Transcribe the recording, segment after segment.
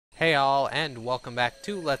Hey all, and welcome back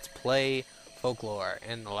to Let's Play Folklore.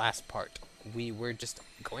 In the last part, we were just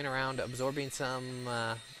going around absorbing some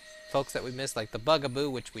folks that we missed, like the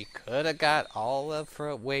Bugaboo, which we could have got all of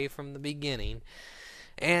way from the beginning.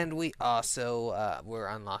 And we also were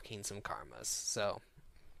unlocking some karmas. So,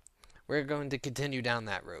 we're going to continue down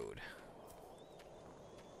that road.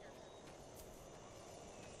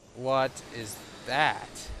 What is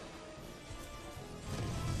that?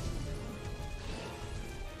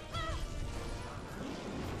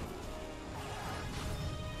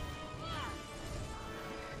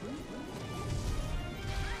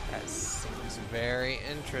 That seems very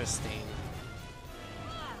interesting.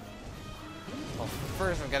 Well,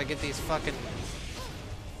 first I've got to get these fucking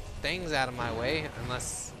things out of my way,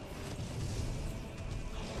 unless...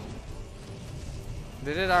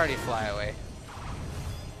 Did it already fly away?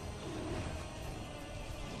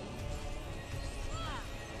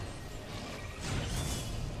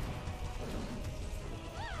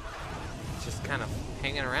 It's just kind of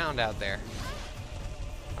hanging around out there.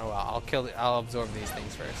 Oh well, I'll absorb these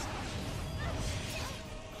things first.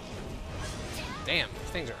 Damn, these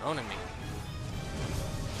things are owning me.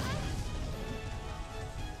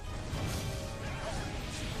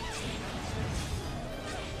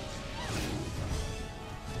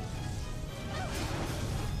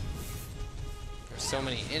 There's so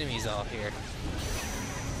many enemies all here.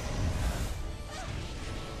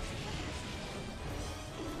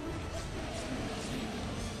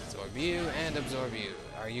 Absorb you and absorb you.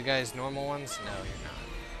 Are you guys normal ones? No, you're not.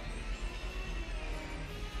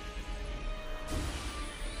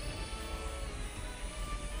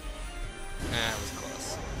 That was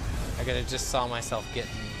close. I could have just saw myself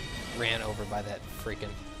getting ran over by that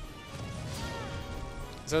freaking...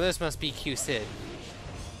 So this must be Q-Sid.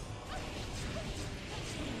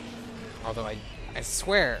 Although I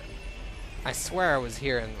swear I was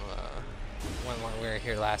here in when we were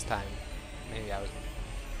here last time. Maybe I was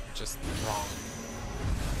just wrong.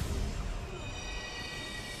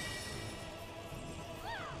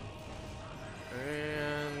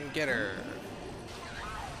 And get her.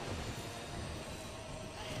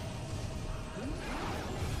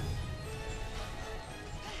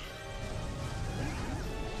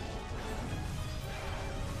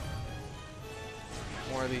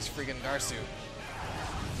 More of these freaking Darsu.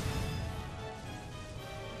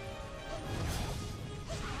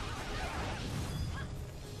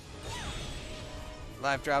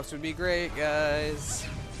 Life drops would be great, guys.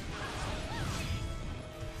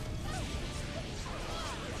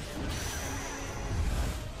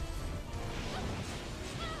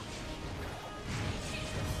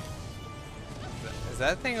 Is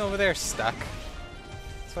that thing over there stuck?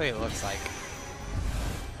 That's what it looks like.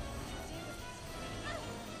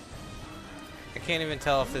 I can't even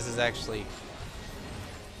tell if this is actually...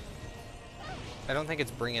 I don't think it's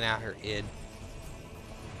bringing out her id.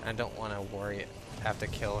 I don't want to worry have to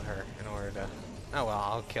kill her in order to... Oh well,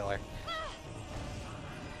 I'll kill her.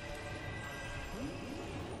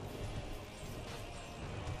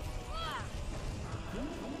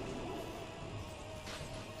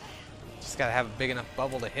 Just gotta have a big enough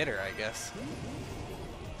bubble to hit her, I guess.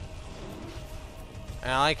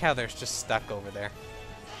 And I like how they're just stuck over there.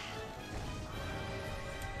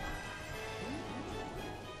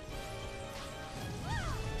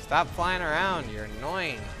 Stop flying around, you're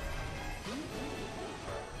annoying.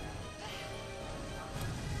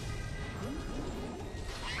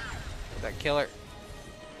 Did that kill her?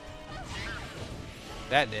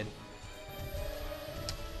 That did.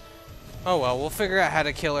 Oh well, we'll figure out how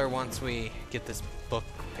to kill her once we get this book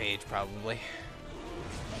page, probably.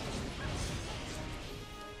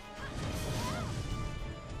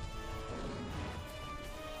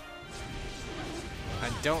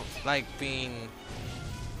 I don't like being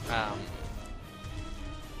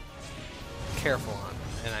careful on,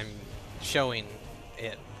 and I'm showing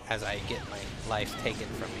it as I get my life taken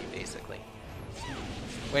from me, basically.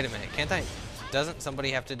 Wait a minute, can't I? Doesn't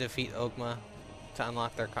somebody have to defeat Ogma to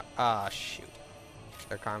unlock their shoot.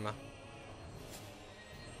 Their karma.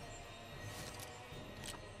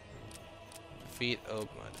 Defeat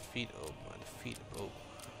Ogma, defeat Ogma, defeat Ogma.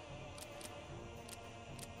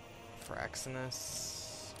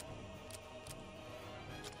 Fraxinus.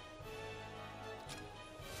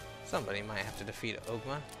 Somebody might have to defeat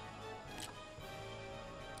Ogma.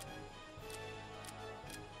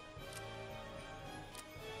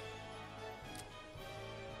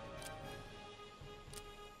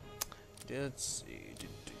 Let's see.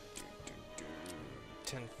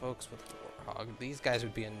 10 folks with Warthog. These guys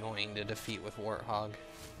would be annoying to defeat with Warthog.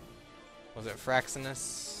 Was it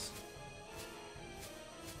Fraxinus?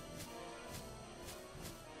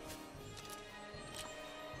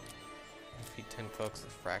 10 folks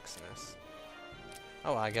with Fraxinus.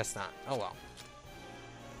 Oh, well, I guess not. Oh, well.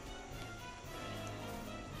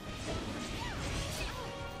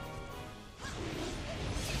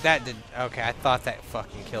 That did... Okay, I thought that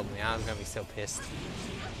fucking killed me. I was gonna be so pissed.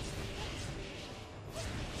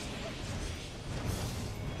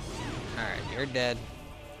 Alright, you're dead.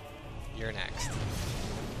 You're next.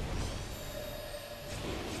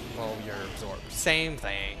 Well, you're absorbed. Same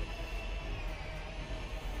thing.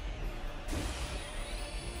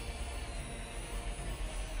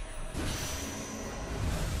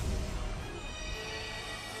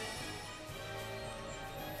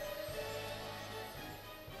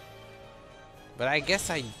 But I guess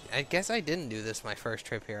I didn't do this my first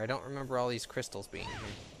trip here. I don't remember all these crystals being here.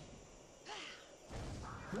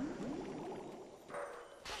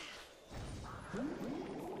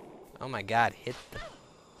 Oh my god, hit the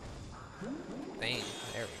thing.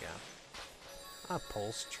 There we go. A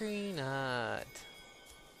pulse tree nut.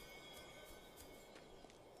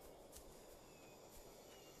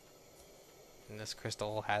 And this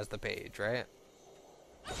crystal has the page, right?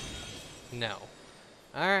 No.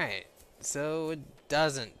 Alright. So it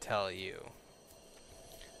doesn't tell you.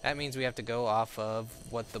 That means we have to go off of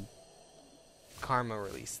what the karma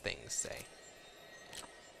release things say.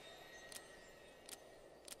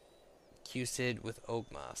 Q-Sid with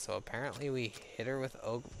Ogma. So apparently we hit her with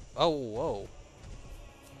Ogma. Oh, whoa.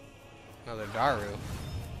 Another Daru.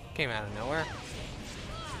 Came out of nowhere.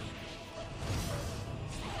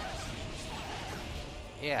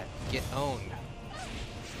 Yeah, get owned.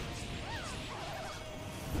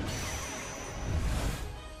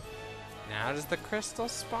 Now does the crystal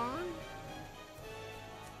spawn?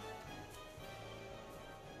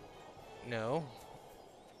 No.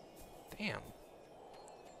 Damn.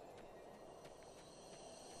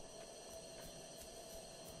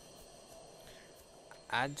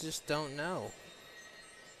 I just don't know.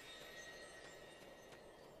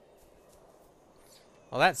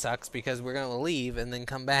 Well, that sucks because we're gonna leave and then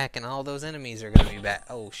come back and all those enemies are gonna be back.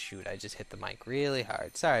 Oh shoot, I just hit the mic really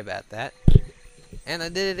hard. Sorry about that. And I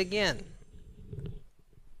did it again.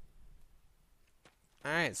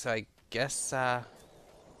 Alright, so I guess,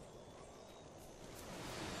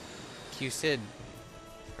 Q-Sid,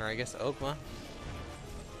 or I guess Ogma.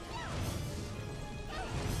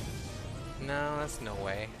 No, that's no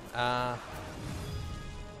way.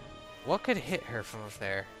 What could hit her from up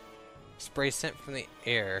there? Spray sent from the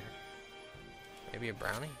air. Maybe a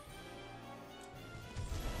brownie?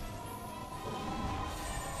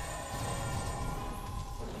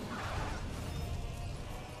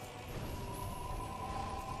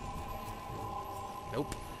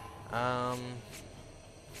 Nope.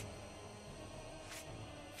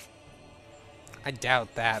 I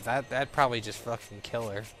doubt that. That'd probably just fucking kill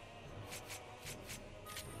her.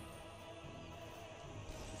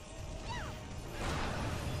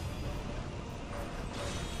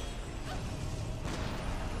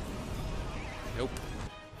 Nope.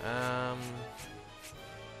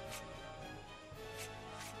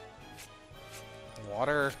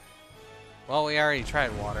 Water. Well, we already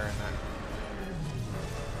tried water in that.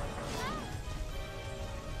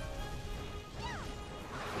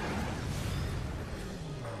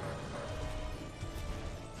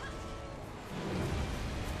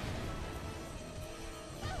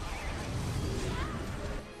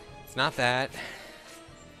 It's not that.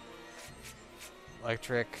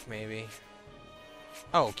 Electric, maybe.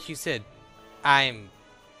 Oh, Q-Sid. I'm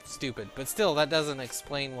stupid. But still, that doesn't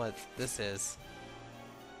explain what this is.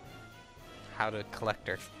 How to collect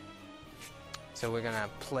her. So we're gonna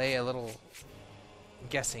play a little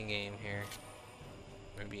guessing game here.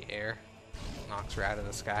 Maybe air. Knocks her out of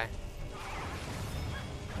the sky.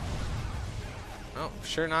 Oh,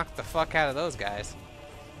 sure knocked the fuck out of those guys.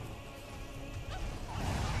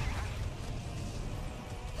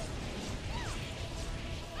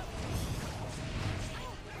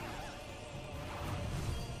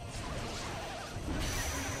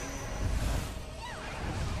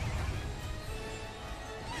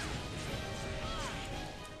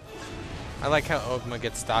 I like how Ogma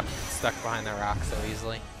gets stuck behind the rock so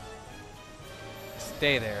easily.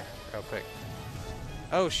 Stay there, real quick.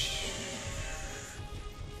 Oh,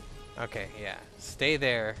 okay, yeah. Stay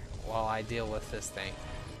there while I deal with this thing.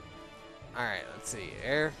 Alright, let's see.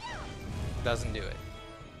 Air doesn't do it.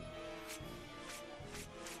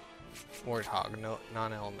 Warthog, no,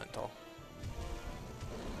 non-elemental.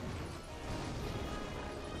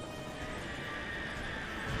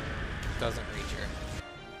 Doesn't reach her.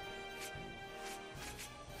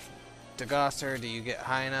 Dagosser, do you get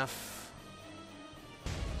high enough?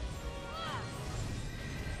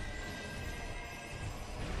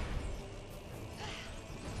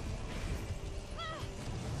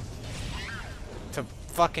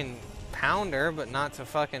 fucking pound her, but not to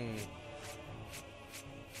fucking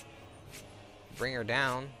bring her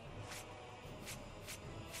down.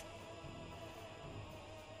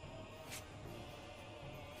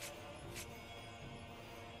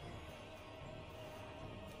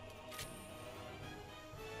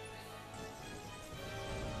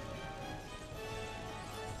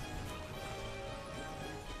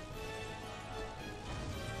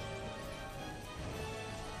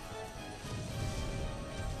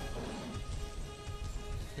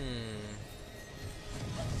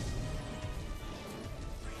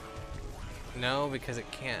 No, because it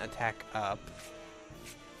can't attack up.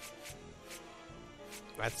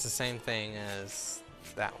 That's the same thing as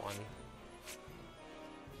that one.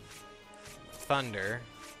 Thunder.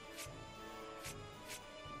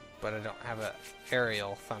 But I don't have an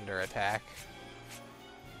aerial thunder attack.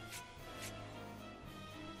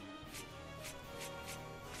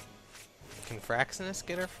 Can Fraxinus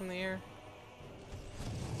get her from the air?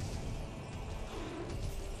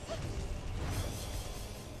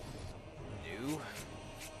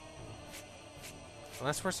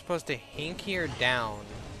 Unless we're supposed to hinky her down,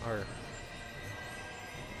 or...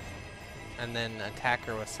 and then attack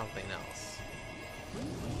her with something else.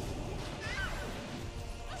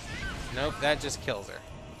 Nope, that just kills her.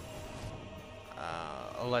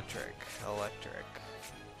 Electric.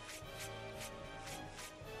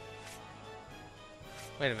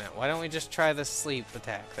 Wait a minute, why don't we just try the sleep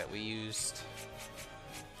attack that we used?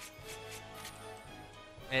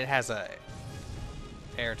 It has a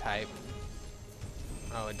air type.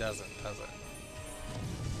 Oh, it doesn't, does it?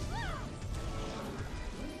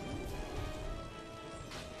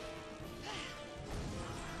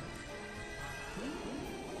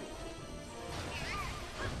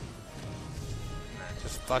 That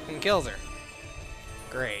just fucking kills her.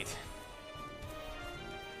 Great.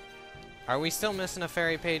 Are we still missing a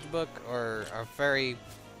fairy page book or a fairy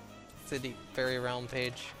city, fairy realm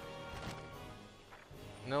page?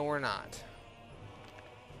 No, we're not.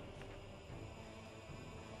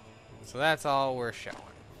 So that's all we're showing.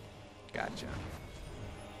 Gotcha.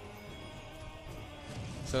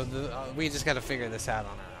 So we just got to figure this out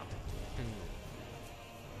on our own.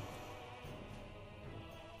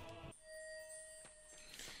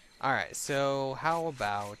 Alright, so how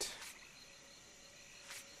about...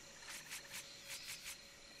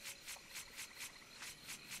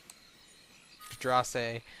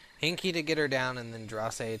 Drasse, Hinky to get her down, and then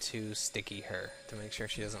Drasse to sticky her to make sure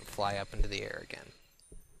she doesn't fly up into the air again.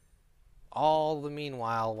 All the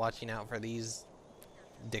meanwhile, watching out for these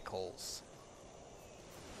dickholes.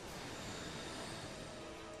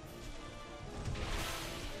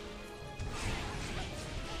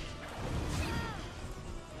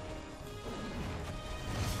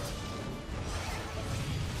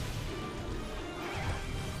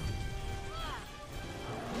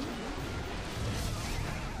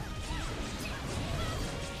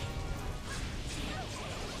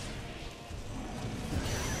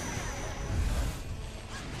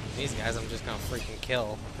 These guys I'm just gonna freaking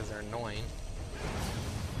kill because they're annoying.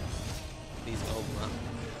 These Ogma.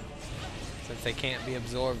 Since they can't be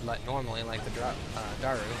absorbed like normally like the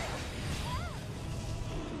Daru.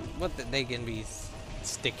 But they can be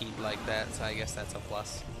sticky like that, so I guess that's a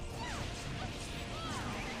plus.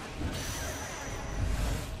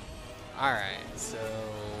 Alright, so...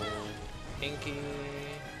 Pinky...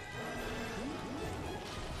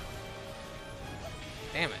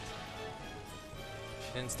 Damn it.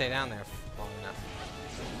 She didn't stay down there long enough.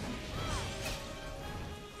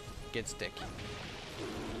 Get sticky.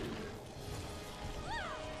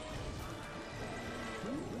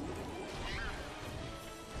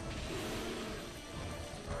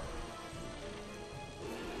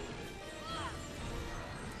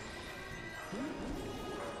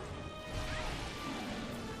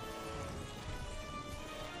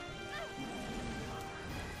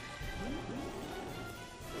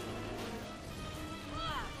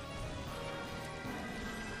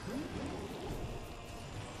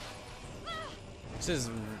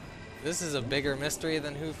 This is a bigger mystery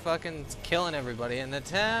than who fucking's killing everybody in the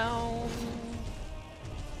town.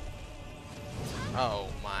 Oh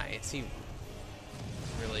my, is he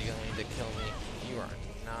really going to kill me? You are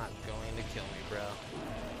not going to kill me, bro.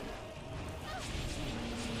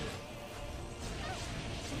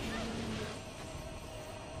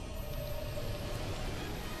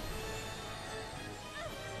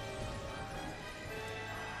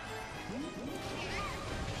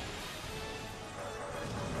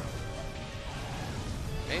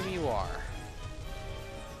 Maybe you are.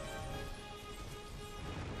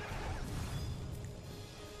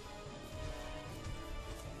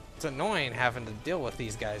 It's annoying having to deal with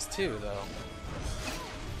these guys too, though.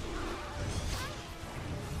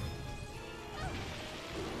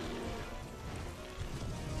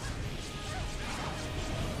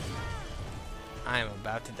 I am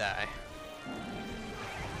about to die.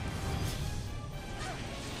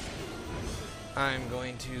 I'm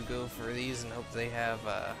going to go for these and hope they have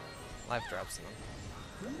life drops in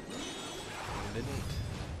them. One didn't.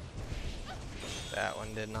 That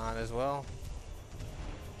one did not as well.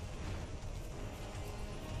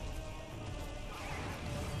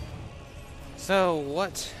 So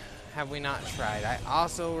what have we not tried? I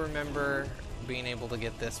also remember being able to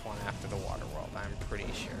get this one after the water world, I'm pretty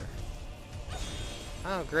sure.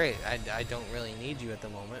 Oh great, I don't really need you at the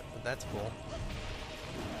moment, but that's cool.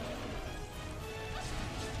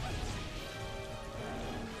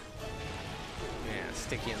 Yeah,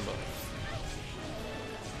 stick you in both.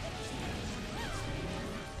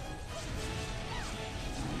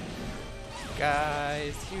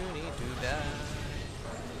 Guys, you need to die.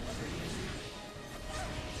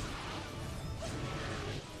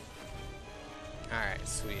 Alright,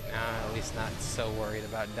 sweet. Now I'm at least not so worried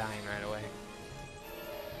about dying right away.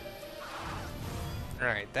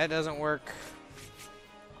 Alright, that doesn't work.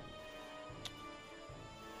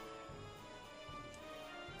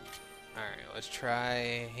 Alright, let's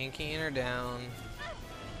try hinking her down.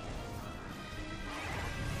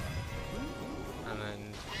 And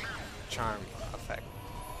then charm effect.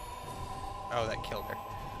 Oh, that killed her.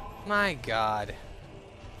 My god.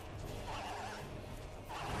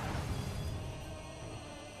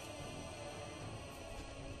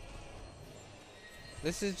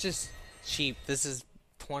 This is just cheap. This is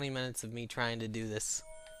 20 minutes of me trying to do this.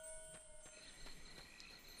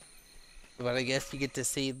 But I guess you get to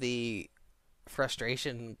see the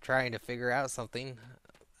frustration trying to figure out something.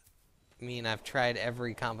 I mean, I've tried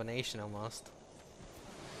every combination almost.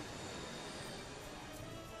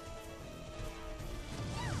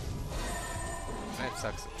 That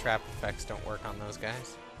sucks that trap effects don't work on those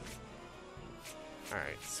guys.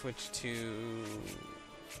 Alright, switch to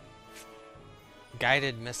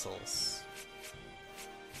guided missiles.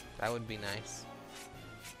 That would be nice.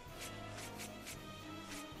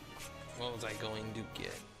 What was I going to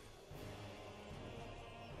get?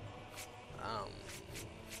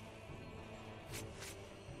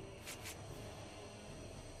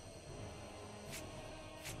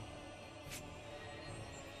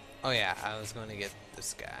 Oh yeah, I was going to get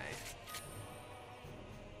this guy.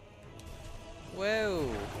 Whoa!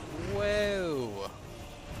 Whoa!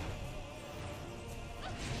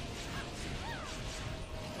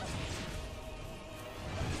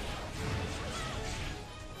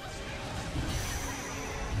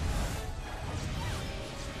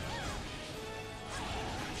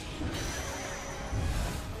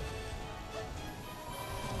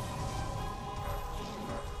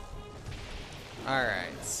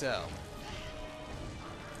 Alright, so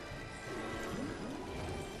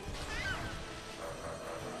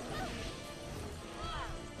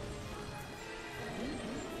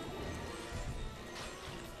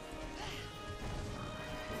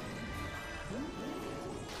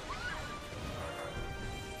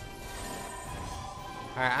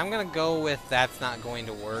alright, I'm gonna go with that's not going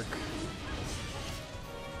to work.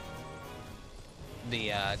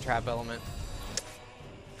 The trap element.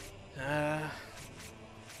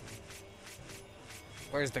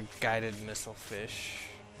 Where's the guided missile fish?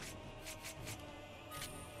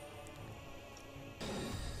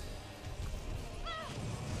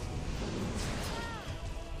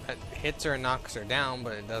 It hits her and knocks her down,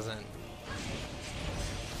 but it doesn't.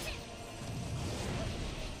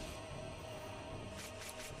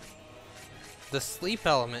 The sleep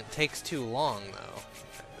element takes too long, though.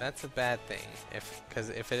 That's a bad thing, because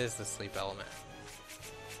if it is the sleep element.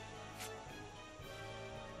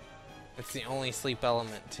 It's the only sleep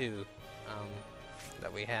element, too,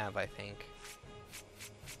 that we have, I think.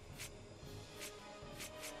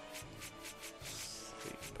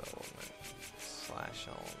 Sleep element, slash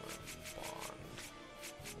element, bond.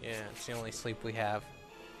 Yeah, it's the only sleep we have.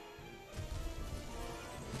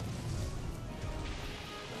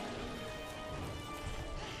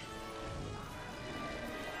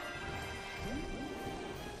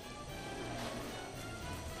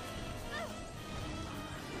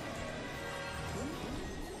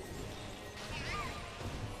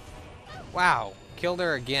 Wow, killed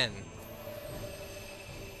her again.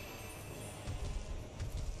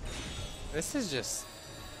 This is just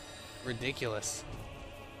ridiculous.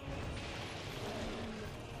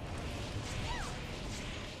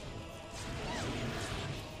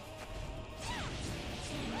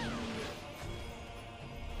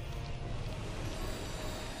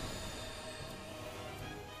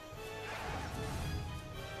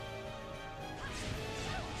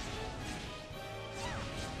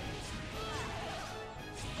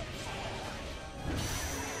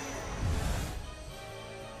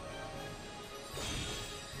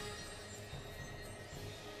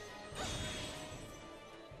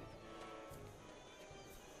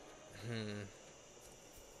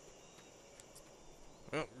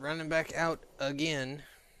 Oh, running back out again.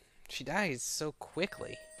 She dies so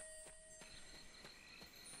quickly.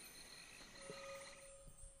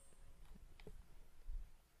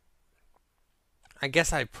 I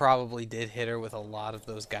guess I probably did hit her with a lot of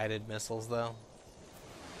those guided missiles, though.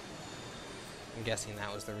 I'm guessing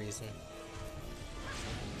that was the reason.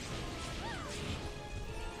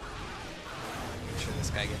 Make sure this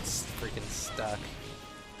guy gets freaking stuck.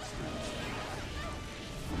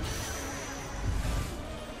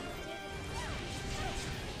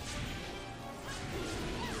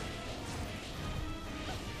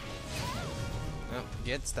 Oh,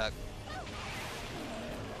 get stuck.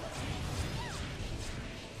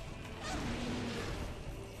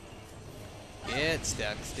 Get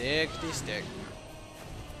stuck. Stick.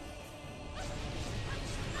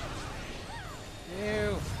 Ew,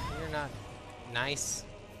 you're not nice.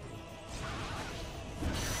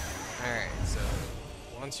 Alright, so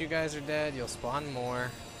once you guys are dead, you'll spawn more.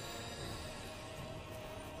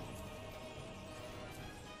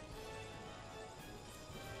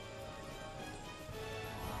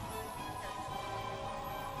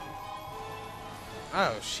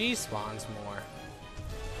 Oh, she spawns more.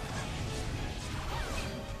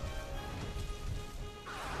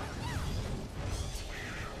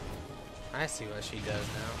 I see what she does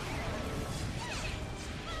now.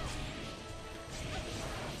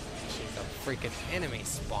 She's a freaking enemy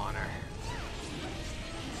spawner.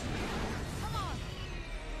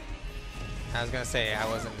 I was gonna say I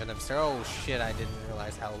wasn't gonna throw. Oh shit, I didn't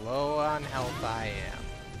realize how low on health I am.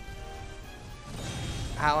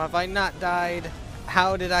 How have I not died?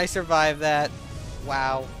 How did I survive that?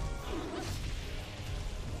 Wow.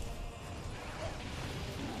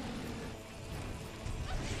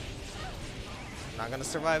 Not gonna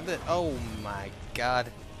survive this. Oh my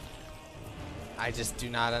god. I just do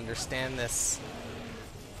not understand this.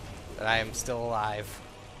 That I am still alive.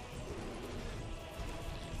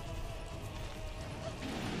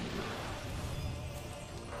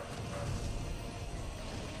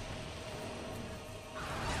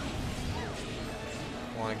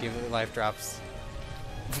 Want to give it life drops.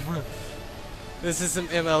 This is some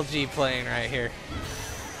MLG playing right here.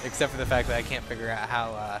 Except for the fact that I can't figure out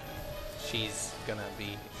how she's gonna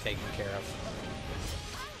be taken care of.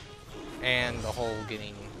 And the whole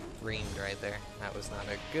getting reamed right there. That was not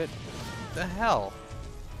a good... The hell?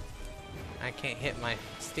 I can't hit my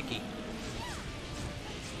sticky.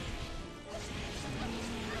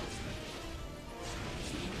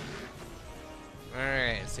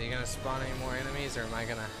 Alright, so you gonna spawn any more enemies, or am I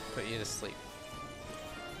gonna put you to sleep?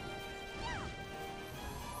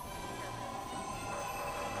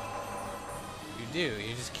 You do,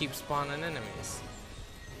 you just keep spawning enemies.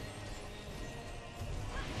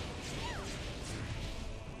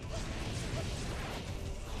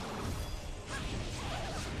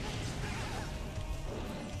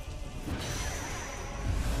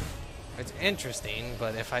 It's interesting,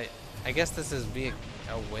 but if I guess this is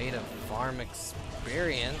a way to farm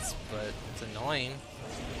experience, but it's annoying.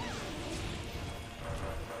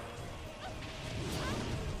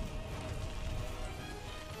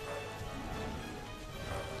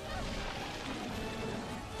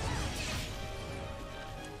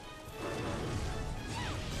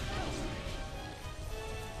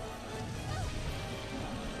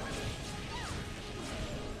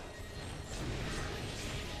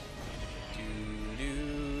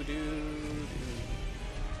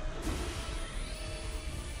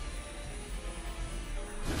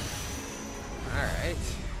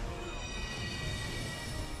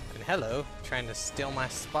 And hello, trying to steal my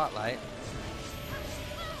spotlight.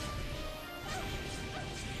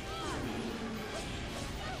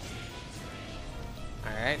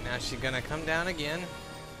 Alright, now she's gonna come down again.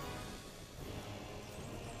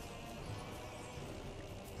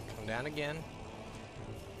 Come down again.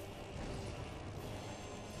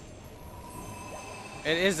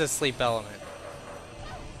 It is a sleep element.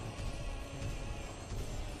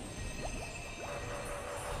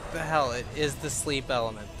 The hell, it is the sleep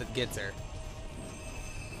element that gets her.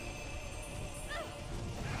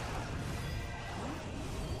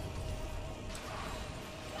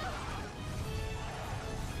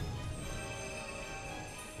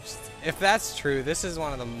 If that's true, this is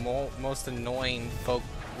one of the most annoying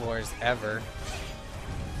folklores ever.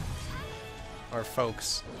 Or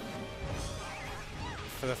folks.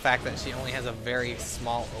 For the fact that she only has a very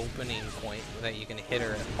small opening point that you can hit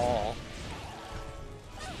her at all.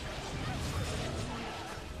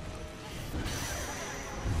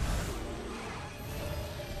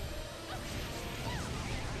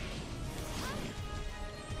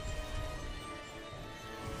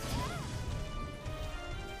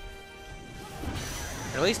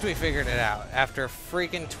 At least we figured it out. After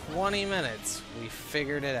freaking 20 minutes, we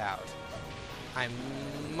figured it out. I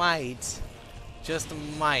might, just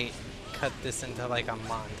might, cut this into like a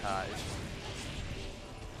montage.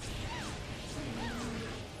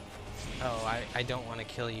 Oh, I don't want to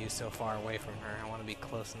kill you so far away from her. I want to be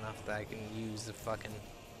close enough that I can use the fucking...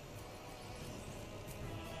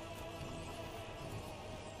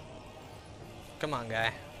 Come on,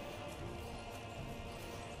 guy.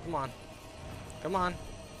 Come on. Come on.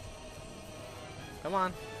 Come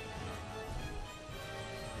on.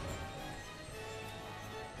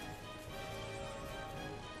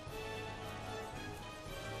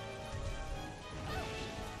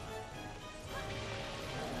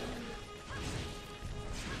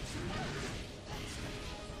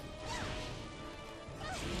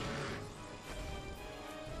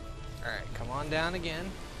 Alright, come on down again.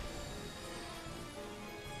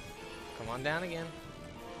 Come on down again.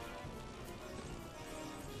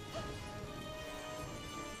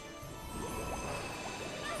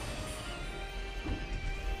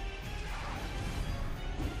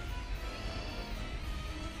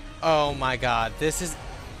 Oh my god,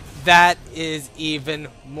 that is even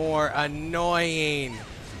more annoying.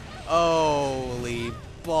 Holy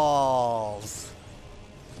balls.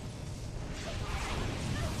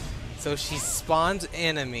 So she spawns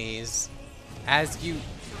enemies as you,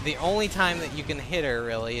 the only time that you can hit her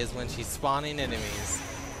really is when she's spawning enemies.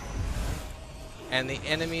 And the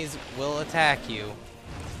enemies will attack you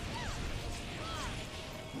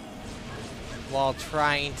while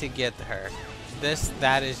trying to get her.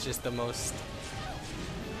 That is just the most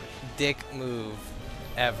dick move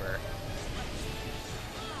ever.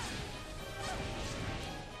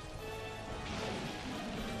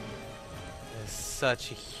 It's such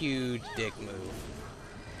a huge dick move.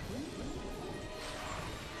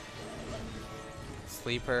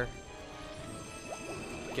 Sleep her.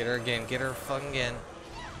 Get her again. Get her fucking again.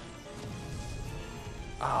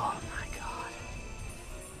 Oh my god.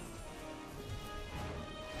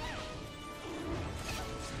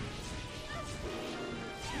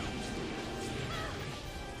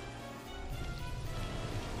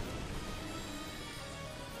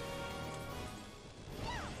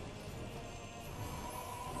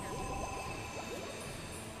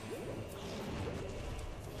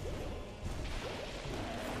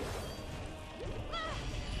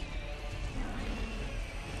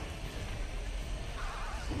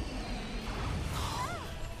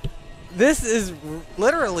 This is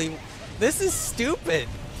literally, this is stupid.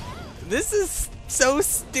 This is so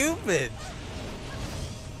stupid.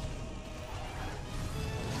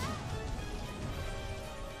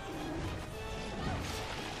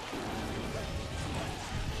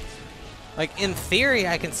 Like, in theory,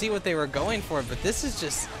 I can see what they were going for, but this is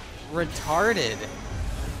just retarded.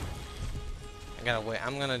 I gotta wait.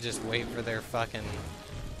 I'm gonna just wait for their fucking...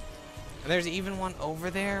 There's even one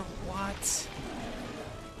over there? What?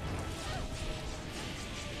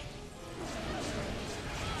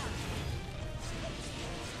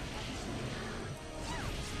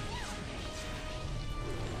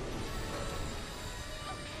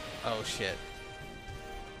 Oh shit.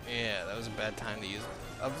 Yeah, that was a bad time to use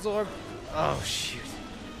absorb. Oh shoot.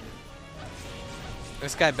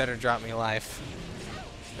 This guy better drop me life.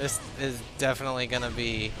 This is definitely gonna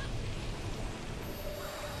be...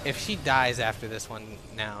 If she dies after this one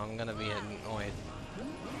now, I'm gonna be annoyed.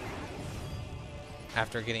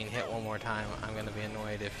 After getting hit one more time, I'm gonna be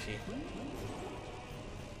annoyed if she...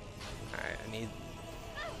 Alright, I need...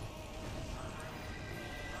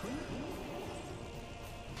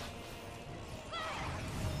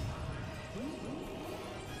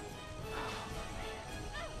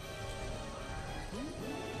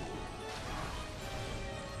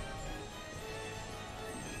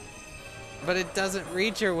 But it doesn't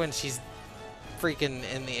reach her when she's freaking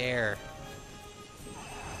in the air.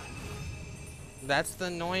 That's the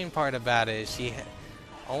annoying part about it. She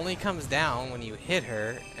only comes down when you hit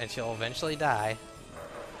her, and she'll eventually die.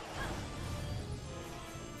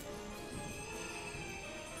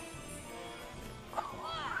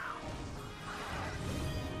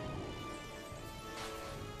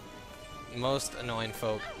 Most annoying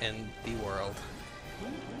folk in the world.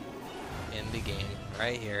 In the game.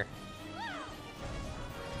 Right here.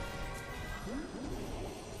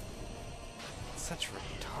 Such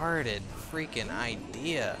retarded freaking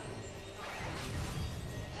idea.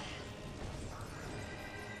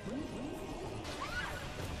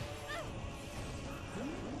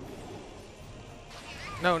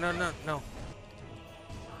 No, no, no, no.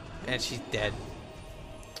 And she's dead.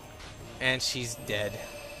 And she's dead.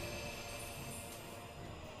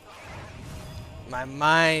 My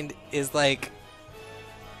mind is like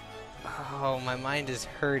Oh, my mind is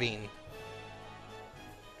hurting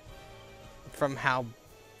from how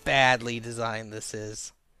badly designed this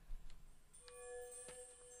is.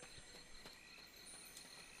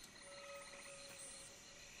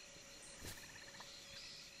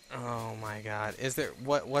 Oh my god. Is there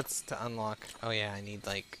what's to unlock? Oh yeah, I need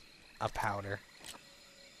like a powder.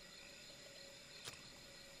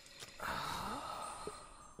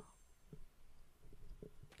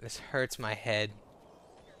 This hurts my head.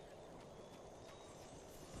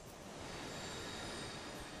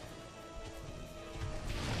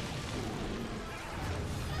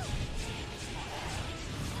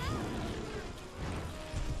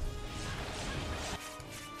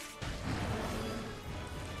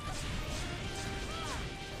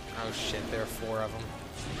 Oh shit, there are 4 of them.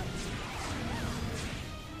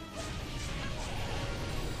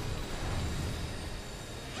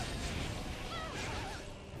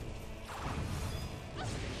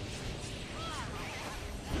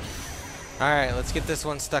 Alright, let's get this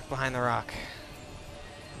one stuck behind the rock.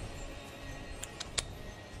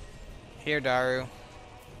 Here, Daru.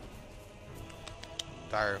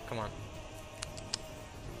 Daru, come on.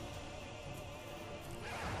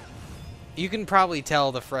 You can probably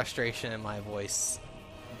tell the frustration in my voice.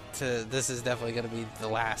 This is definitely going to be the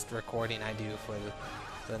last recording I do for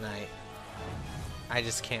the night. I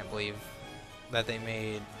just can't believe that they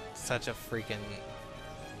made such a freaking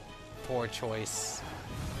poor choice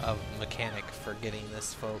of mechanic for getting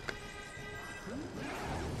this folk.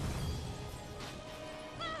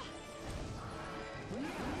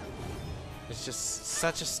 It's just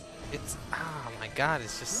such a... It's... Oh my god,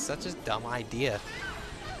 it's just such a dumb idea.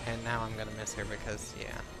 And now I'm gonna miss her because, yeah.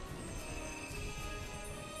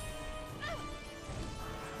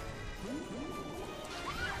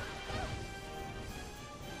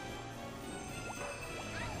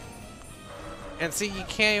 And see, you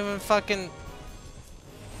can't even fucking...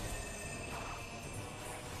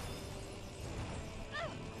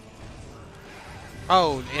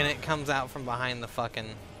 Oh, and it comes out from behind the fucking...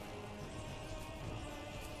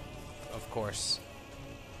 Of course.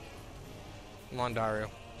 Come on, Daru.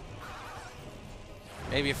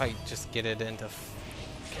 Maybe if I just get it into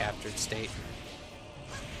captured state.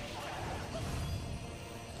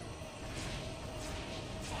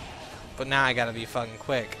 But now I gotta be fucking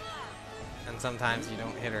quick. And sometimes you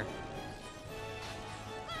don't hit her.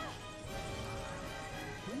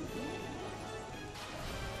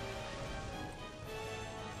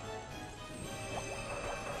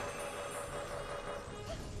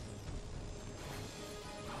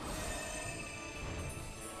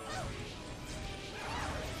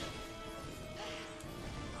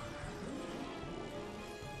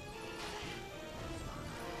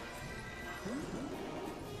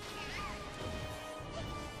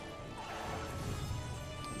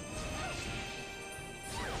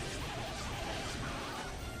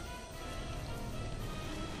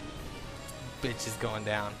 Bitch is going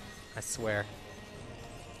down. I swear.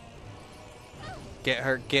 Get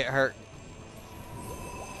her, get her.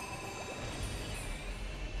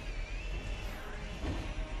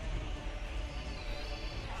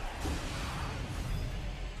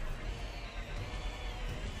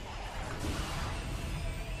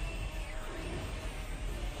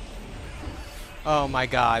 Oh my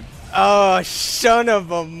god. Oh, son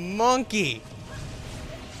of a monkey.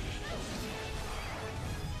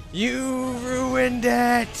 You ruined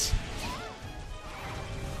it!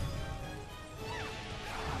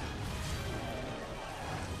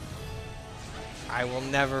 I will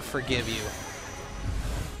never forgive you.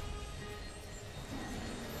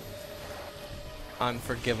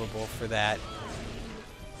 Unforgivable for that.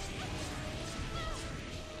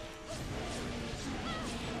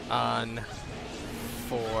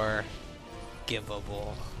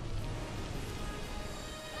 Unforgivable.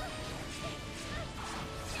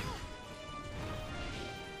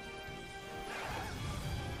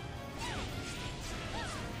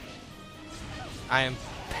 I am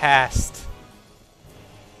past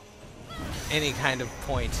any kind of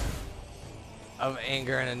point of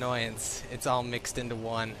anger and annoyance. It's all mixed into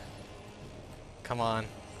one. Come on,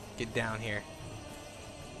 get down here.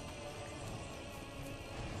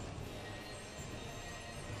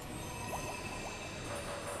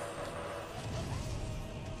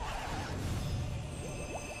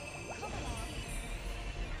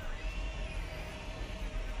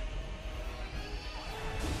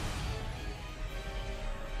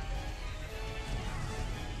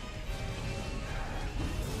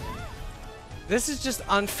 This is just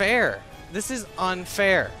unfair. This is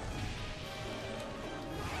unfair.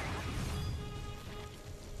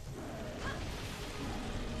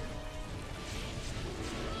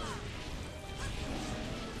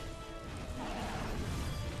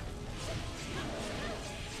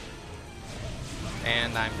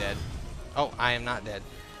 And I'm dead. Oh, I am not dead.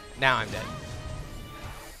 Now I'm dead.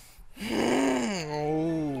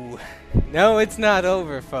 Oh. No, it's not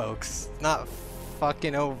over, folks. It's not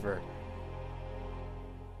fucking over.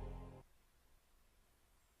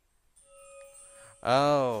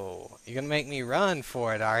 Oh, you're gonna make me run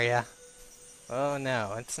for it, are ya? Oh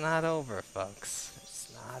no, it's not over, folks.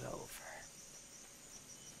 It's not over.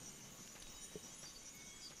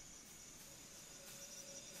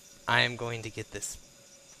 I am going to get this.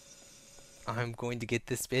 I'm going to get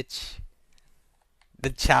this bitch. The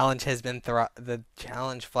challenge has been the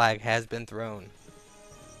challenge flag has been thrown.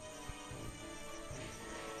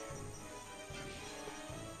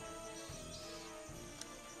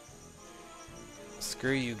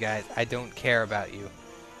 Screw you guys. I don't care about you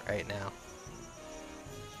right now.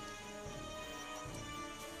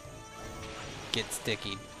 Get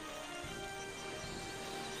sticky.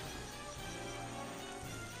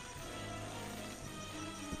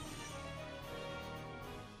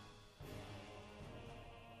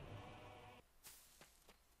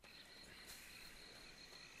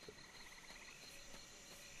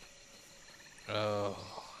 Oh.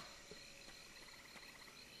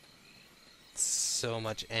 So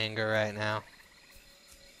much anger right now.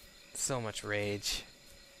 So much rage.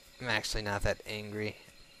 I'm actually not that angry.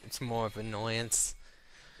 It's more of annoyance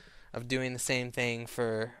of doing the same thing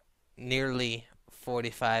for nearly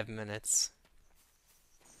 45 minutes.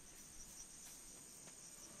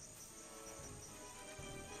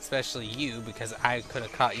 Especially you, because I could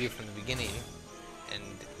have caught you from the beginning, and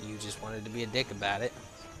you just wanted to be a dick about it.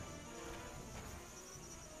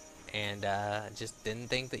 And just didn't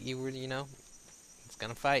think that you were, you know, was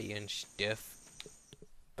gonna fight you and stuff.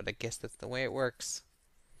 But I guess that's the way it works.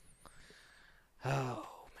 Oh,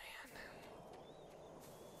 man.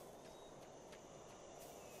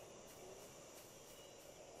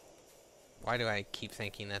 Why do I keep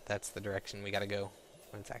thinking that that's the direction we gotta go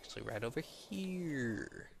when it's actually right over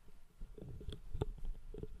here?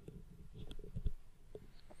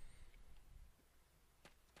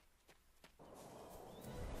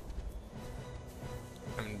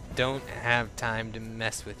 I don't have time to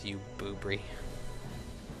mess with you, Boobry.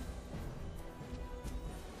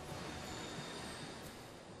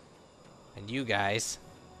 And you guys,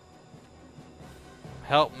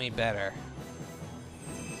 help me better.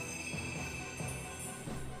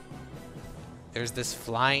 There's this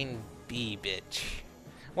flying bee bitch.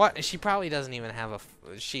 What? She probably doesn't even have a...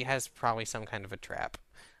 She has probably some kind of a trap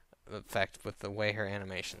effect with the way her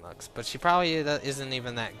animation looks. But she probably isn't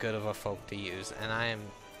even that good of a folk to use. And I am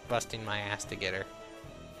busting my ass to get her.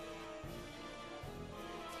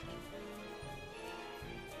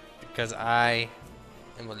 Because I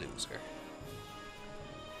am a loser.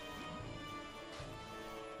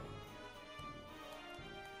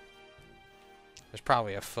 There's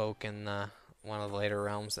probably a folk in one of the later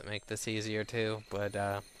realms that make this easier too, but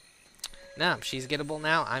no, she's gettable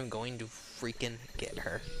now. I'm going to freaking get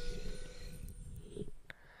her.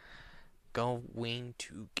 Going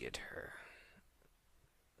to get her.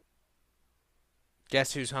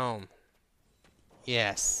 Guess who's home?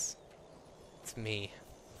 Yes, it's me.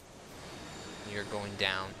 You're going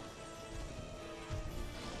down.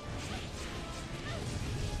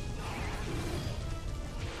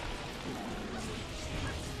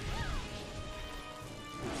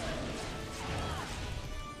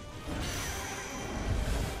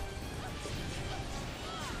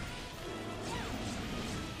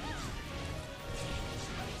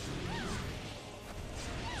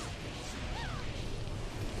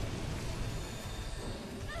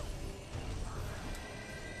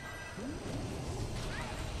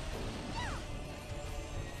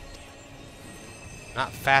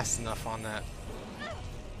 Not fast enough on that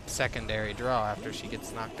secondary draw after she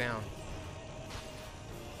gets knocked down.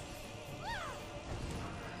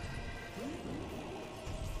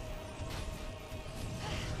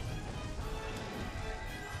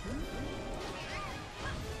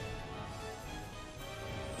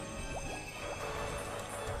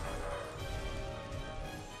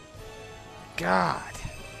 God.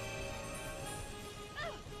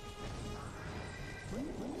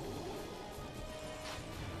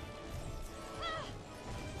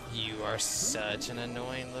 You are such an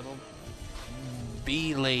annoying little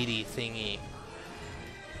bee lady thingy.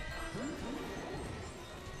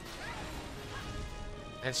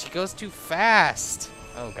 And she goes too fast.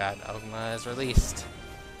 Oh god, Ogma is released.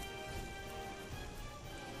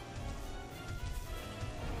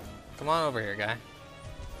 Come on over here, guy.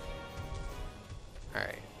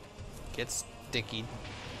 Alright. Get sticky.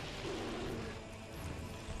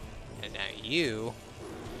 And now you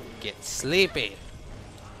get sleepy.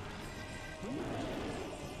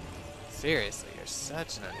 Seriously, you're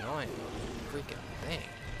such an annoying freaking thing.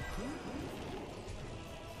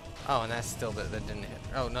 Oh, and that's still that didn't hit.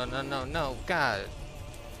 Oh, no, no, no, no. God.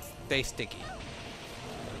 Stay sticky.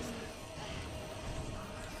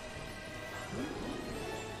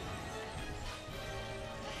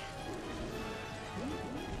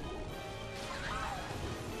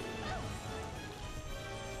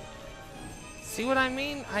 See what I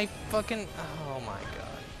mean? I fucking... Oh my god.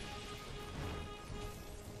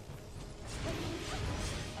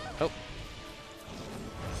 Oh.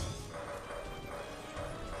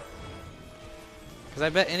 Because I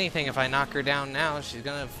bet anything if I knock her down now, she's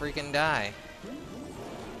gonna freaking die.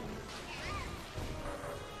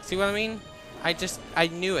 See what I mean? I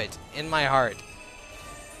knew it in my heart.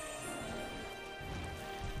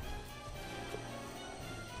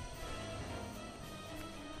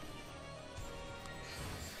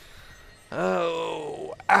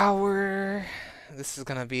 Oh, hour. This is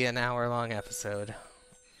gonna be an hour-long episode.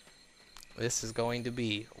 This is going to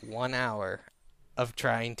be 1 hour of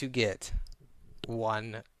trying to get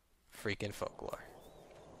one freaking folklore.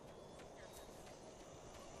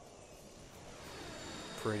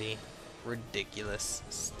 Pretty ridiculous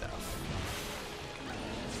stuff.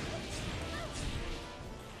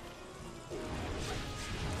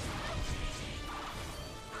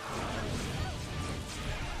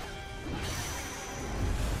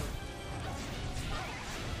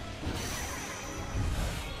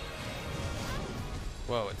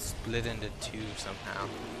 Whoa, it split into two somehow.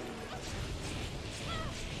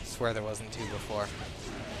 I swear there wasn't two before.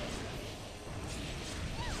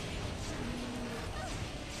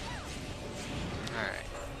 Alright.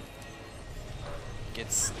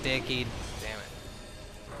 Get sticky, damn it.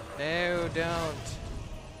 No, don't.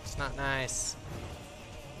 It's not nice.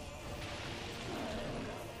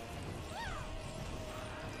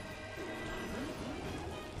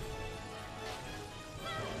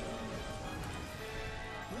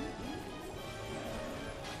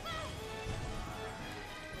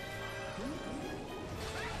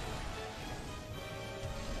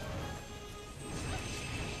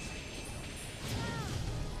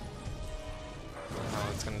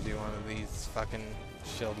 It's gonna do one of these fucking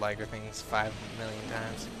shield liger things 5 million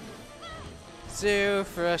times. So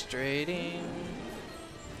frustrating.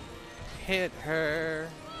 Hit her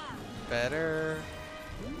better.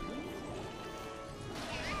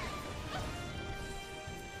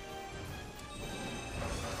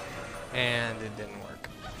 And it didn't work.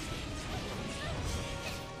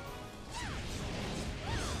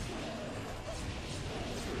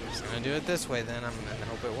 Just gonna do it this way then. I'm gonna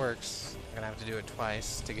hope it works. I'm gonna have to do it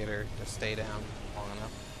twice to get her to stay down long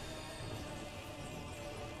enough.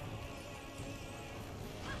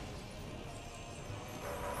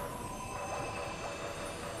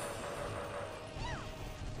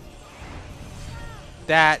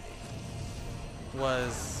 That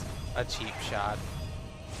was a cheap shot.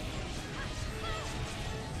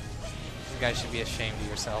 You guys should be ashamed of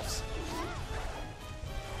yourselves.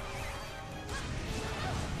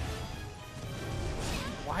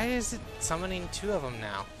 Why is it summoning 2 of them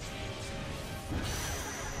now?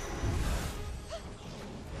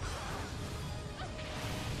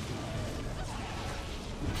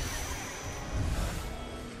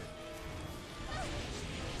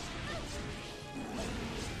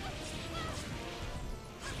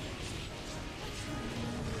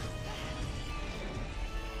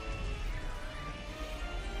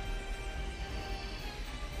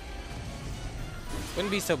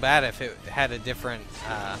 Wouldn't be so bad if it had a different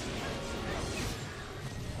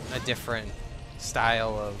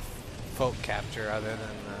style of folk capture other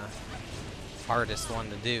than the hardest one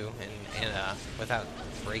to do and without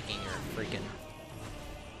breaking your freaking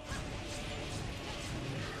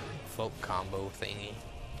folk combo thingy.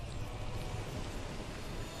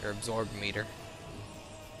 Your absorb meter.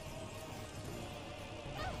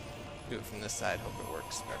 Do it from this side, hope it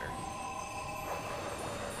works better.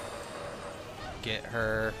 Get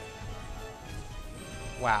her.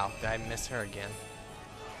 Wow, did I miss her again?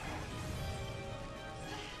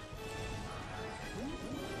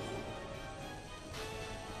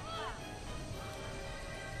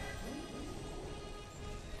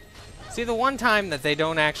 See, the one time that they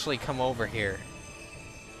don't actually come over here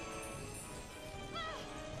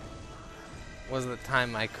was the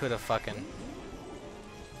time I could have fucking...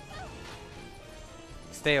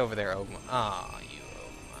 Stay over there, Ogma. Aw, you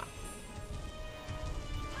Ogma.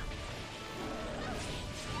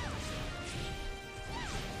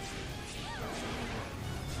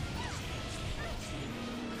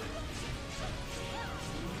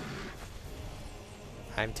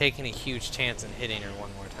 I'm taking a huge chance in hitting her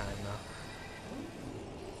one more time, though.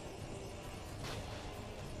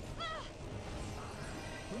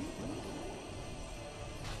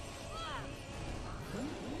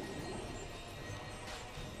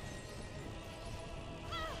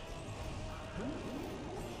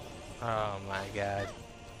 Oh my god.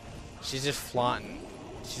 She's just flaunting.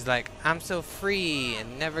 She's like, I'm so free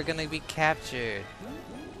and never gonna be captured.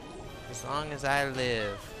 As long as I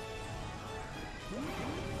live.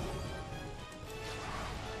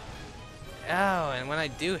 Oh, and when I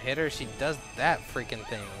do hit her, she does that freaking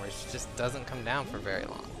thing where she just doesn't come down for very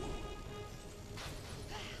long.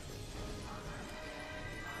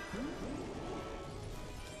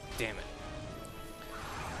 Damn it.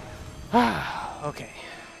 Ah, okay.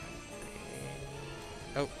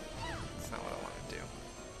 Oh, that's not what I want to do.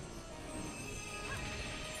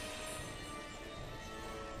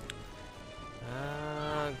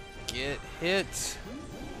 Get hit.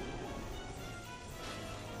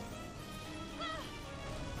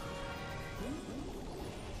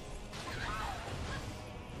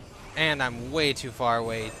 And I'm way too far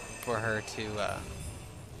away for her to,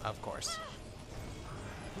 of course.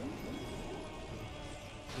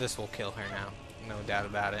 This will kill her now, no doubt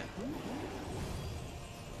about it.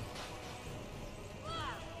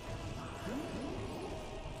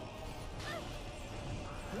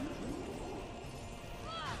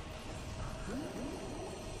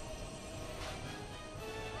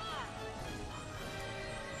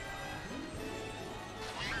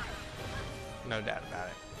 No doubt about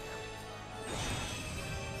it.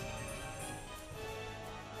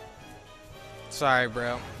 Sorry,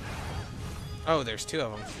 bro. Oh, there's two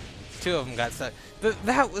of them. Two of them got stuck.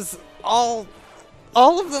 That was all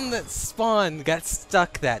of them that spawned got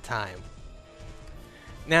stuck that time.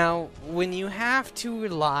 Now, when you have to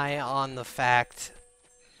rely on the fact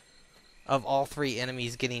of all three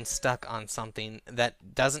enemies getting stuck on something,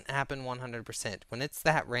 that doesn't happen 100%. When it's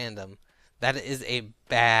that random, that is a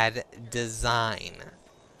bad design.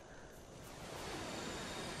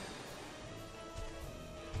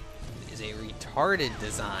 It is a retarded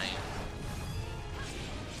design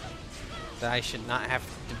that I should not have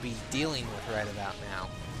to be dealing with right about now.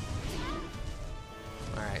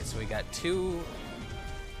 Alright, so we got two.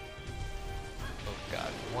 Oh god,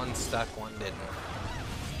 one stuck, one didn't.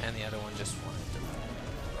 And the other one just wanted to.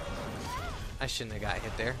 I shouldn't have got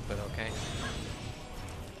hit there, but okay.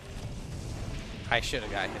 I should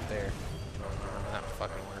have got hit there. That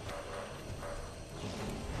fucking worked.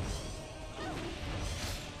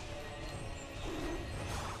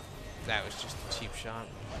 That was just a cheap shot.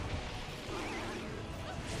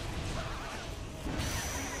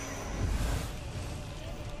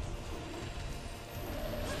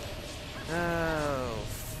 Oh,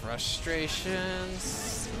 frustration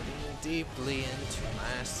sitting deeply into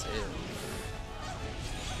myself.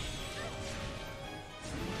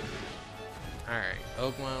 Alright,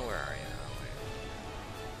 Ogma, where are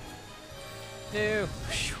you? No.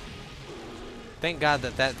 Thank God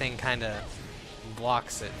that thing kind of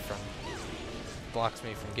blocks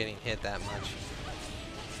me from getting hit that much.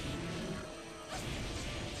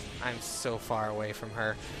 I'm so far away from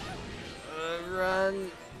her. Run,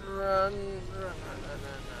 run, run, run, run,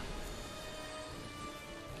 run.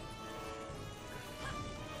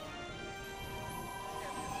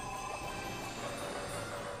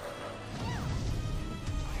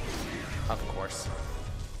 Of course.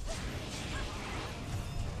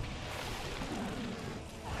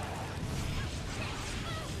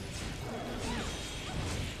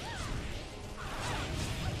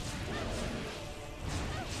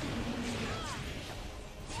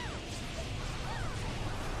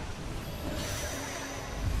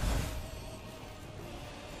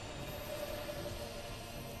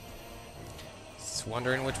 Just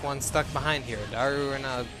wondering which one's stuck behind here, Daru or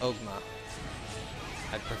Ogma.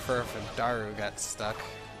 I'd prefer if a Daru got stuck.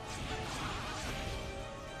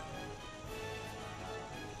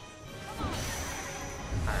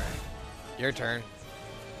 Alright. Your turn.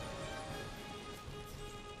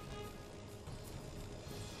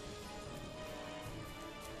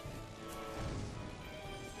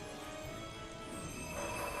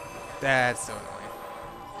 That's so annoying.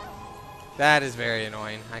 That is very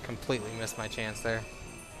annoying. I completely missed my chance there.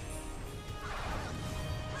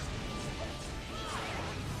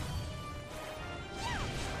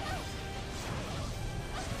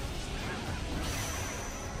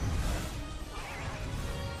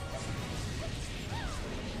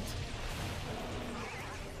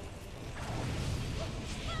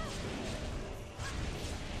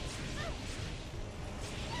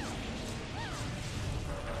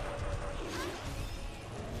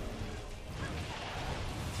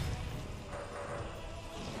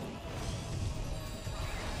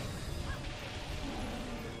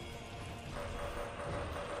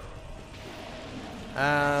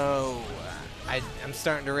 Oh, I'm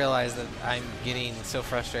starting to realize that I'm getting so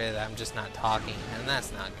frustrated that I'm just not talking, and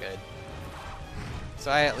that's not good. So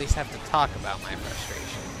I at least have to talk about my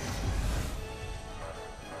frustration.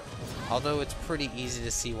 Although it's pretty easy to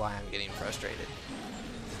see why I'm getting frustrated.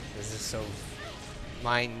 This is so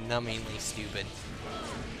mind-numbingly stupid.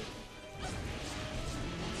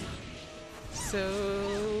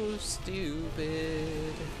 So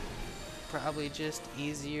stupid. Probably just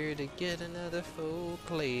easier to get another folk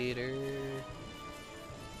later.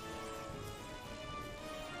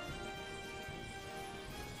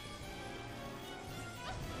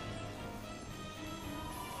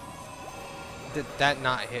 Did that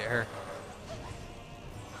not hit her?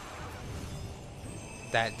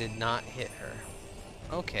 That did not hit her.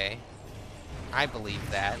 Okay. I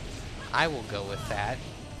believe that. I will go with that.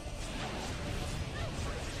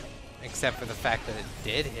 Except for the fact that it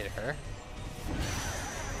did hit her.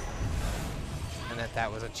 And that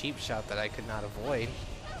was a cheap shot that I could not avoid.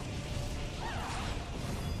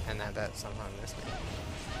 And that somehow missed me.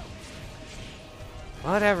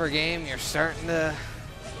 Whatever, game, you're starting to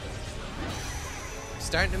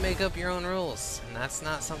make up your own rules, and that's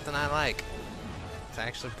not something I like. It's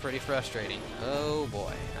actually pretty frustrating. Oh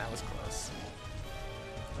boy, that was close.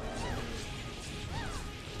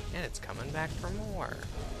 And it's coming back for more.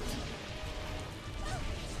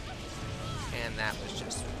 And that was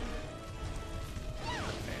just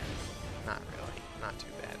unfair. Not really. Not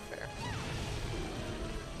too bad fair.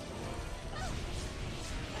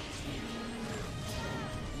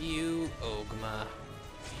 You, Ogma.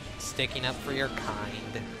 Sticking up for your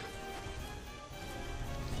kind.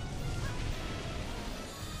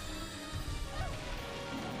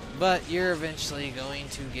 But you're eventually going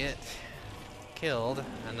to get killed,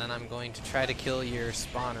 and then I'm going to try to kill your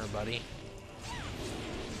spawner, buddy.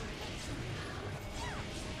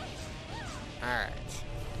 Alright.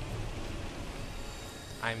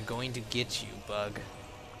 I'm going to get you, bug.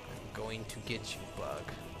 I'm going to get you, bug.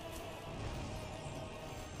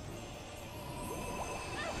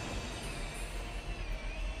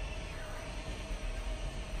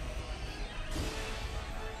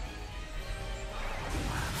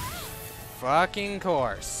 Fucking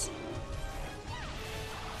course.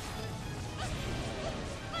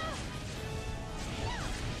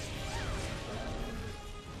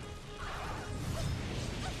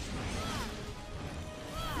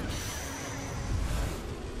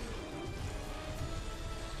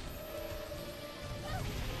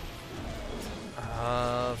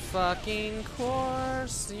 Fucking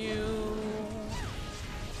course, you.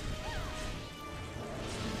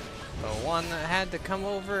 The one that had to come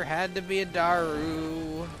over had to be a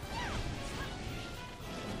Daru.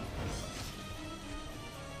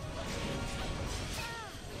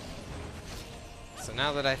 So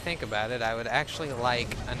now that I think about it, I would actually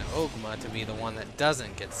like an Ogma to be the one that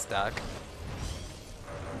doesn't get stuck.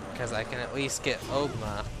 Because I can at least get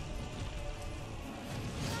Ogma.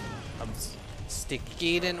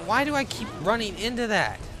 Sticky Gaiden. Why do I keep running into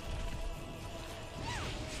that?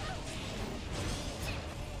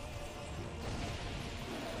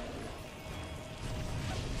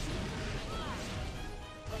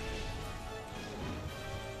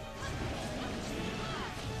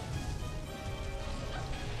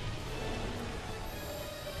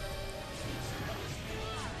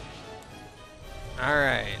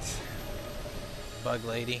 Alright, Bug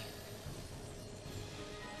Lady.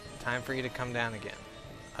 Time for you to come down again.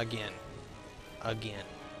 Again. Again.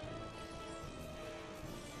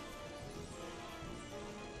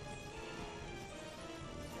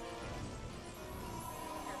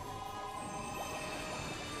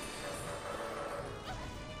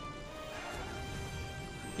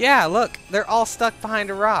 Yeah, look, they're all stuck behind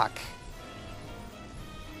a rock.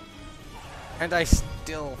 And I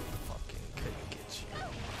still fucking couldn't get you.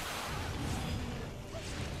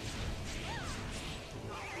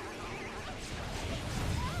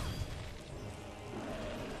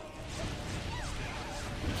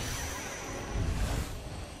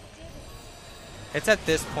 It's at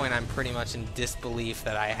this point I'm pretty much in disbelief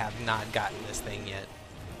that I have not gotten this thing yet.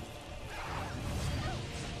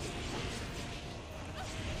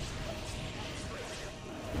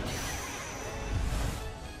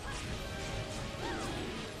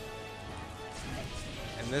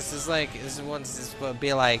 This is like, this would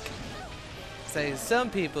be like, say some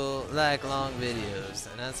people like long videos,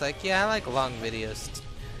 and it's like, yeah, I like long videos.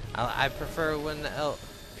 I prefer when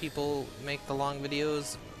people make the long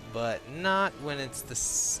videos, but not when it's the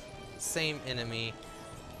same enemy,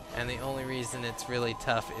 and the only reason it's really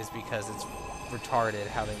tough is because it's retarded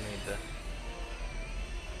how they made the...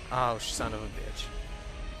 Oh, son of a bitch.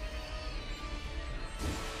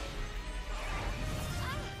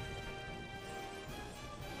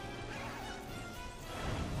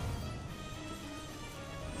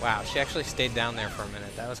 Wow, she actually stayed down there for a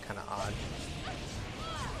minute. That was kind of odd.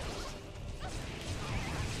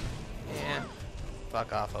 Yeah.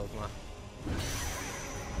 Fuck off, Ogma.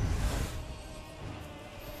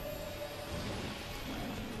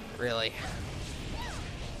 Really?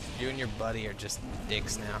 You and your buddy are just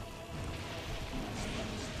dicks now.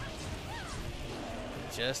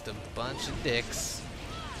 Just a bunch of dicks.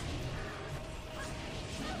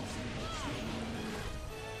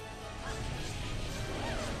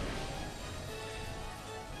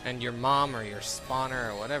 And your mom or your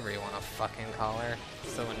spawner or whatever you want to fucking call her.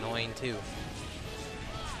 So annoying too.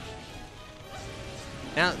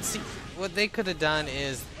 Now, see, what they could have done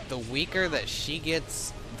is the weaker that she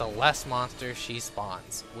gets, the less monsters she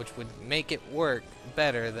spawns, which would make it work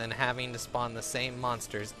better than having to spawn the same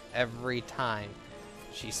monsters every time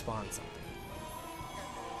she spawns something.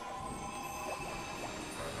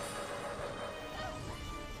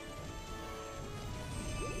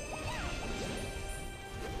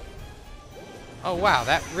 Oh wow,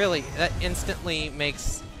 that instantly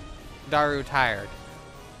makes Daru tired.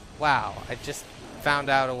 Wow, I just found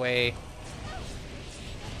out a way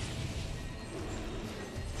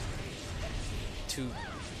to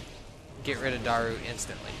get rid of Daru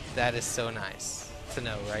instantly. That is so nice to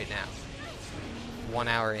know right now. 1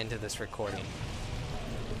 hour into this recording.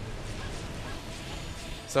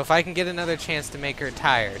 So if I can get another chance to make her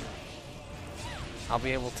tired, I'll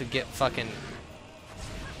be able to get fucking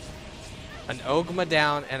an Ogma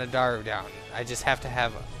down and a Daru down. I just have to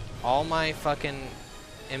have all my fucking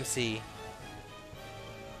MC.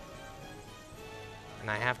 And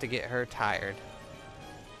I have to get her tired.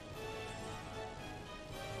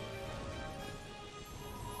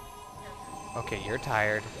 Okay, you're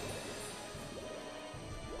tired.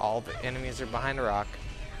 All the enemies are behind a rock.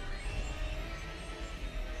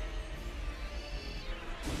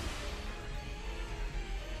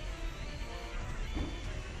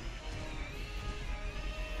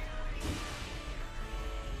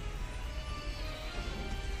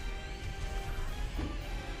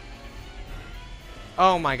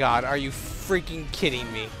 Oh my god, are you freaking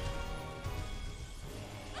kidding me?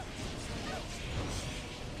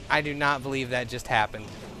 I do not believe that just happened.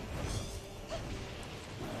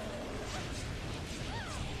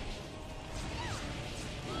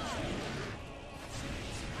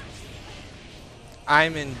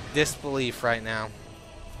 I'm in disbelief right now.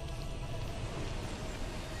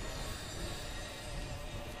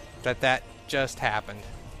 That just happened.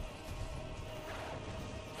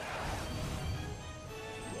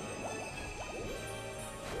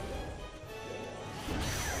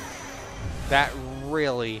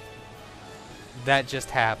 That just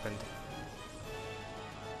happened.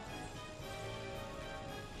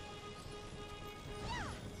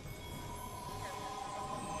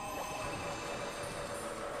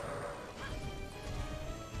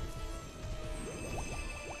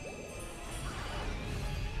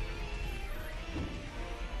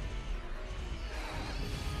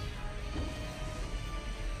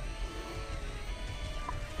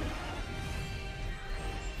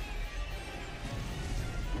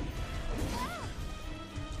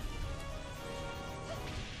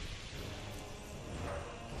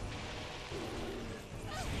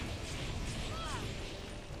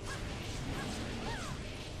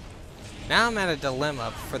 Now I'm at a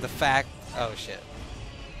dilemma for the fact... Oh, shit.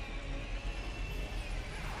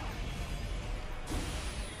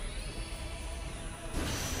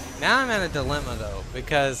 Now I'm at a dilemma, though,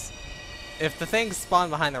 because if the things spawn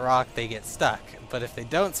behind the rock, they get stuck. But if they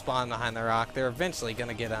don't spawn behind the rock, they're eventually going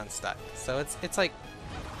to get unstuck. So it's like...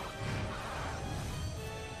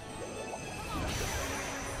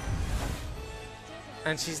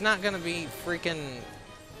 And she's not going to be freaking...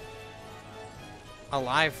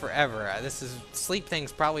 alive forever. This is sleep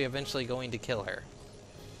thing's probably eventually going to kill her.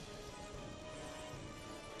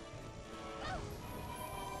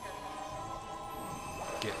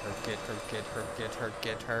 Get her, get her, get her, get her,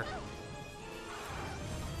 get her.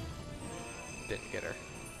 Didn't get her.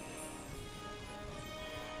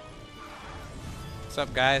 What's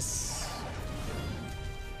up, guys?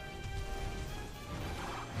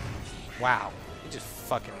 Wow, you just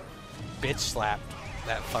fucking bitch slapped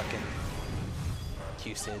that fucking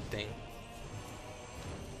Q-Sid thing.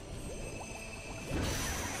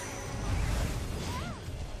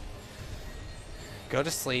 Go to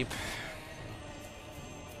sleep.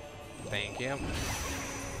 Thank you.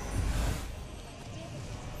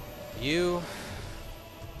 You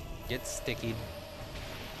get stickied.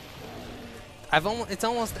 It's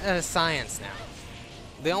almost at a science now.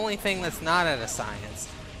 The only thing that's not at a science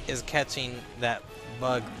is catching that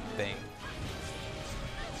bug thing.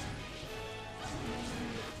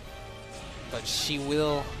 But she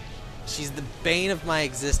will... She's the bane of my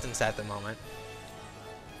existence at the moment.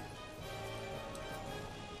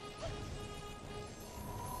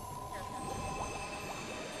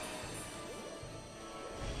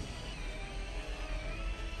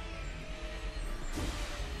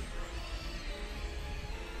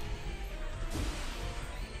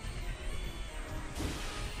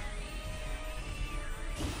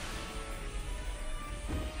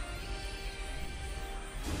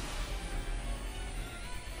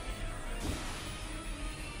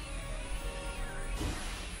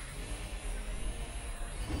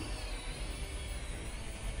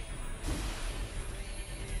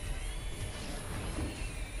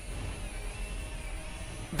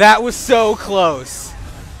 That was so close.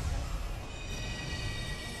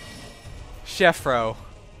 Chefro.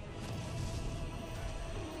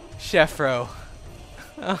 Chefro.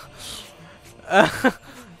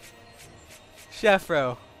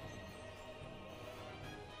 Chefro.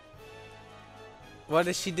 What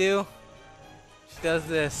does she do? She does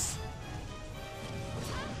this.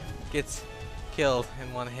 Gets killed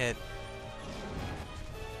in one hit.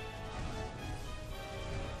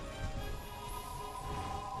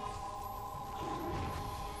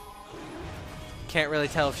 Can't really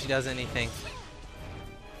tell if she does anything.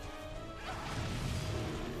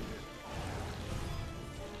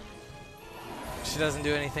 She doesn't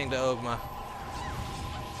do anything to Ogma.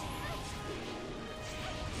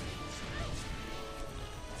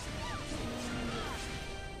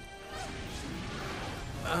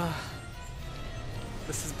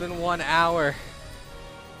 This has been 1 hour.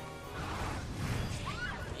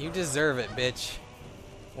 You deserve it, bitch.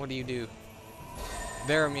 What do you do?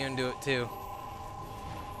 They're immune to it too.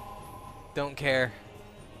 Don't care.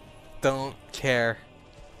 Don't care.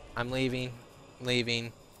 I'm leaving.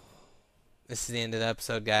 Leaving. This is the end of the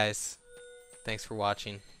episode, guys. Thanks for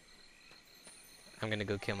watching. I'm gonna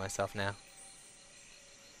go kill myself now.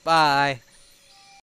 Bye.